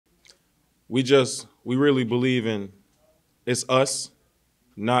we really believe in it's us,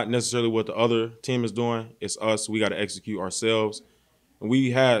 not necessarily what the other team is doing. It's us. We got to execute ourselves. And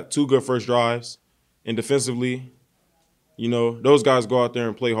we had 2 good first drives, and defensively, those guys go out there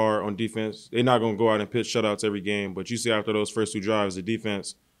and play hard on defense. They're not going to go out and pitch shutouts every game, but you see after those first 2 drives, the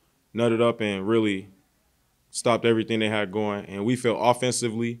defense nutted up and really stopped everything they had going. And we felt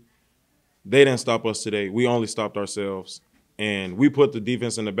offensively, they didn't stop us today. We only stopped ourselves. And we put the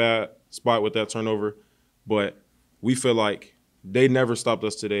defense in a bad spot with that turnover, but we feel like they never stopped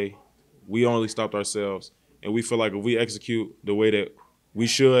us today. We only stopped ourselves. And we feel like if we execute the way that we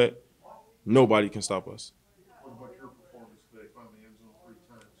should, nobody can stop us. What about your performance today? Finally end zone 3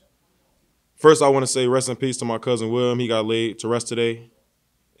 times. First, I want to say rest in peace to my cousin William. He got laid to rest today.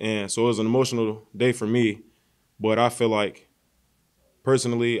 And so it was an emotional day for me. But I feel like,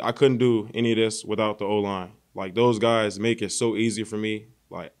 personally, I couldn't do any of this without the O-line. Like, those guys make it so easy for me.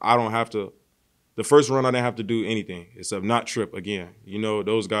 Like, I don't have to – the first run I didn't have to do anything except not trip again.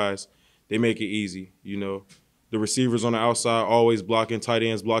 Those guys, they make it easy. The receivers on the outside always blocking, tight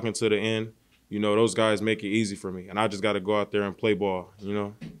ends blocking to the end. Those guys make it easy for me. And I just got to go out there and play ball,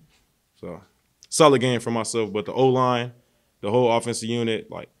 So, solid game for myself. But the O-line, the whole offensive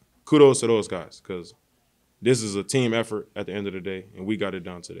unit, like, kudos to those guys because this is a team effort at the end of the day, and we got it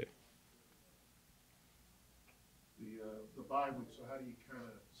done today. The bye week, so how do you kind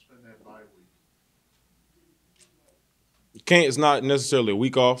of spend that bye week? It's not necessarily a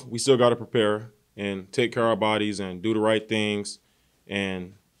week off. We still got to prepare and take care of our bodies and do the right things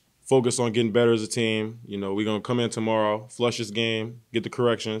and focus on getting better as a team. We're going to come in tomorrow, flush this game, get the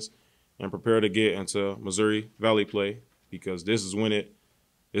corrections, and prepare to get into Missouri Valley play because this is when it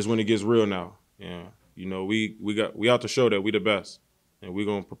gets real now. And we out to show that we the best, and we're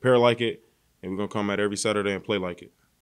gonna prepare like it, and we're gonna come out every Saturday and play like it.